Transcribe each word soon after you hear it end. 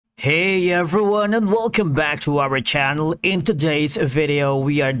Hey everyone, and welcome back to our channel. In today's video,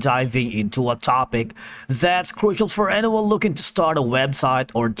 we are diving into a topic that's crucial for anyone looking to start a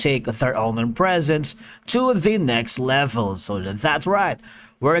website or take their online presence to the next level. So that's right,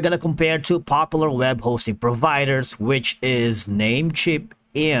 we're gonna compare two popular web hosting providers, which is Namecheap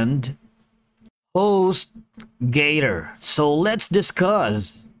and Hostgator. So let's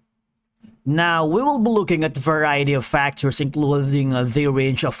discuss. Now, we will be looking at a variety of factors including the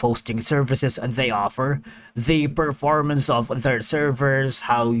range of hosting services they offer, the performance of their servers,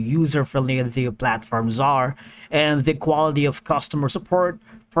 how user-friendly the platforms are, and the quality of customer support,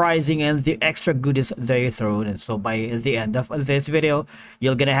 pricing, and the extra goodies they throw in. So by the end of this video,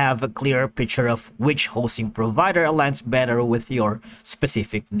 you're gonna have a clear picture of which hosting provider aligns better with your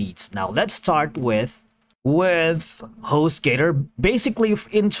specific needs. Now, let's start with Hostgator. Basically,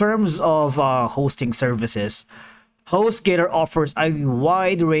 in terms of hosting services, Hostgator offers a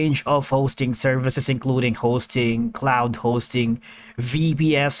wide range of hosting services, including hosting, cloud hosting,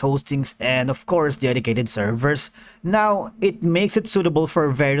 VPS hostings, and of course dedicated servers. Now, it makes it suitable for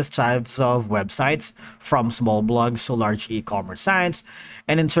various types of websites, from small blogs to large e-commerce sites.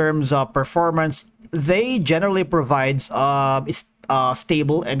 And in terms of performance, they generally provides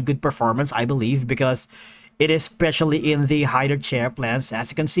stable and good performance, I believe, because it is especially in the higher tier plans.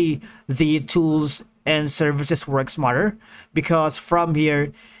 As you can see, the tools and services work smarter because from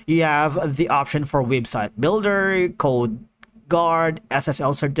here you have the option for website builder, code guard,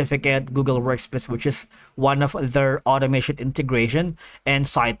 SSL certificate, Google Workspace, which is one of their automation integration, and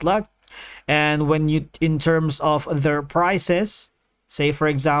site lock. And when you, in terms of their prices, say for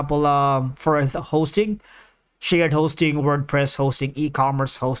example, for the hosting, shared hosting, WordPress hosting,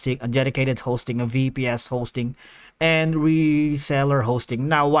 e-commerce hosting, a dedicated hosting, a VPS hosting, and reseller hosting.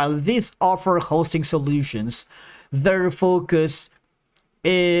 Now, while these offer hosting solutions, their focus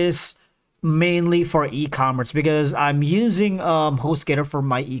is mainly for e-commerce, because I'm using Hostgator for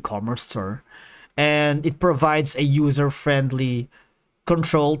my e-commerce store, and it provides a user-friendly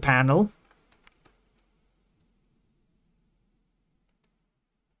control panel.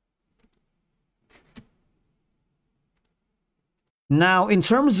 Now, in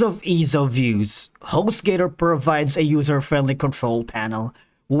terms of ease of use, Hostgator provides a user-friendly control panel,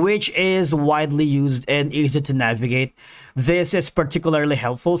 which is widely used and easy to navigate. This is particularly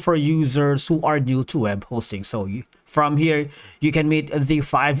helpful for users who are new to web hosting. So from here, you can meet the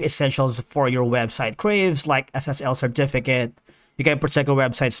 5 essentials for your website craves, like SSL certificate. You can protect your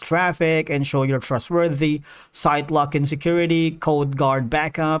website's traffic and show you're trustworthy, site lock and security, code guard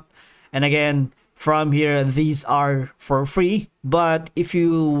backup, and again, from here, these are for free, but if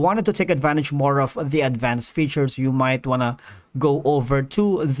you wanted to take advantage more of the advanced features, you might want to go over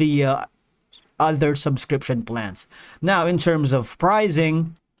to the other subscription plans. Now, in terms of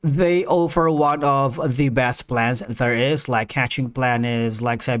pricing, they offer one of the best plans there is. Like hatching plan is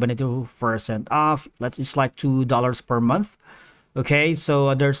like 72% off. It's like $2 per month. Okay,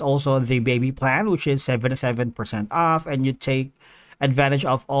 so there's also the baby plan, which is 77% off, and you take advantage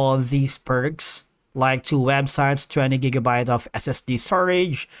of all these perks like 2 websites, 20 GB of SSD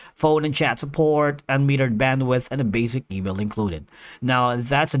storage, phone and chat support, unmetered bandwidth, and a basic email included. Now,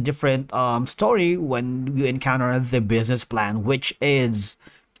 that's a different story when you encounter the business plan, which is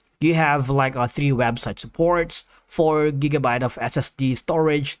you have like 3 website supports, 4 GB of SSD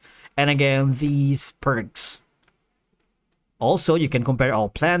storage, and again, these perks. Also, you can compare all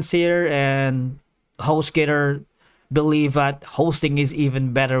plans here, and Hostgator believe that hosting is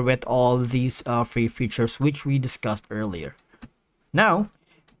even better with all these free features which we discussed earlier. Now,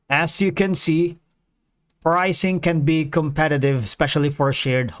 as you can see, pricing can be competitive, especially for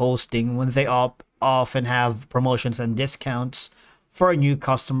shared hosting, when they often have promotions and discounts for new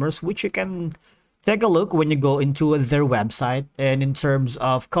customers, which you can take a look when you go into their website. And in terms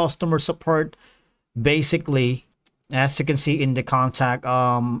of customer support, basically, as you can see in the contact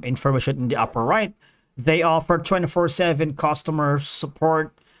information in the upper right, they offer 24/7 customer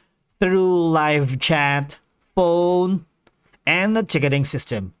support through live chat, phone, and the ticketing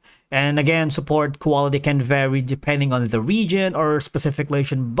system. And again, support quality can vary depending on the region or specific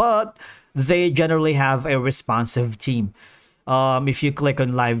location, but they generally have a responsive team. If you click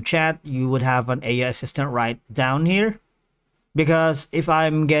on live chat, you would have an AI assistant right down here. Because if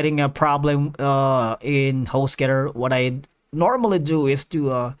I'm getting a problem in Hostgator, what I normally do is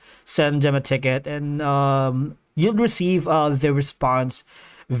to send them a ticket, and you'll receive the response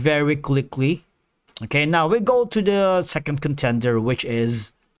very quickly. Okay, now we go to the second contender, which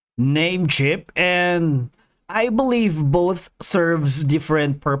is Namecheap, and I believe both serves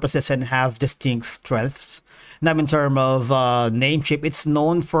different purposes and have distinct strengths. Now, in terms of Namecheap, it's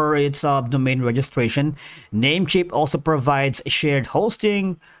known for its domain registration. Namecheap also provides shared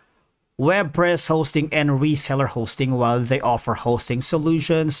hosting, WordPress hosting, and reseller hosting. While they offer hosting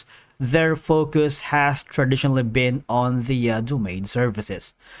solutions, their focus has traditionally been on the domain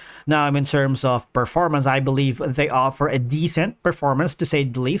services. Now, in terms of performance, I believe they offer a decent performance, to say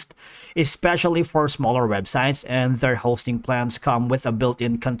the least, especially for smaller websites, and their hosting plans come with a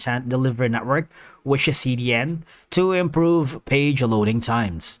built-in content delivery network, which is CDN, to improve page loading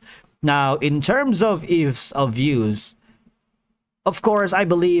times. Now, in terms of ease of use, of course, I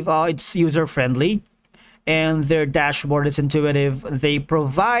believe it's user-friendly, and their dashboard is intuitive. They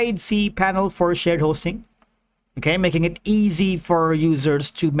provide cPanel for shared hosting, okay, making it easy for users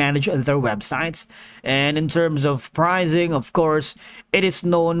to manage their websites. And in terms of pricing, of course, it is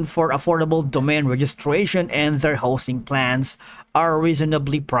known for affordable domain registration, and their hosting plans are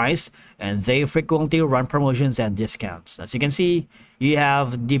reasonably priced, and they frequently run promotions and discounts. As you can see, you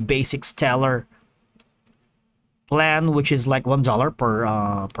have the basic Stellar plan, which is like $1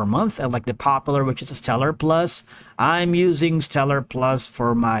 per month, and like the popular, which is a Stellar Plus. I'm using Stellar Plus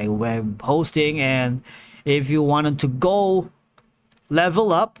for my web hosting, and if you wanted to go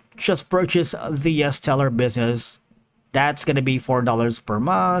level up, just purchase the Stellar Business. That's gonna be $4 per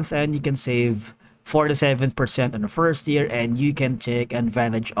month, and you can save 47% in the first year, and you can take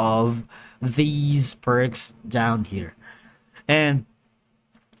advantage of these perks down here. And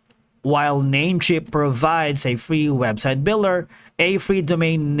while Namecheap provides a free website builder, a free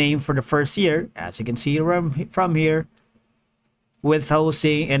domain name for the first year, as you can see from here, with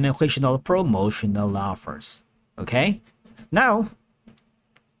hosting and occasional promotional offers. Okay? Now,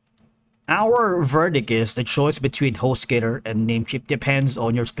 our verdict is the choice between Hostgator and Namecheap depends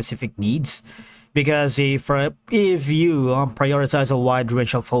on your specific needs. Because if you prioritize a wide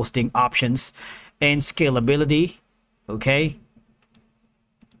range of hosting options and scalability, okay,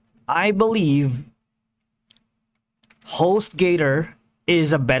 I believe Hostgator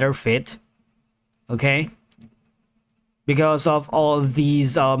is a better fit, okay, because of all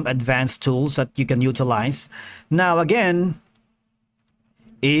these advanced tools that you can utilize. Now, again,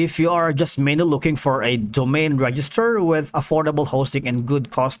 if you are just mainly looking for a domain register with affordable hosting and good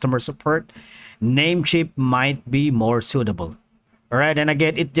customer support, Namecheap might be more suitable. All right, and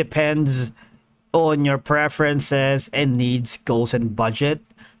again, it depends on your preferences and needs, goals, and budget.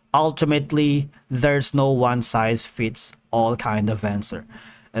 Ultimately, there's no one-size-fits-all kind of answer.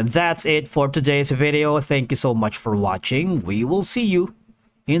 And that's it for today's video. Thank you so much for watching. We will see you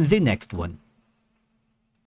in the next one.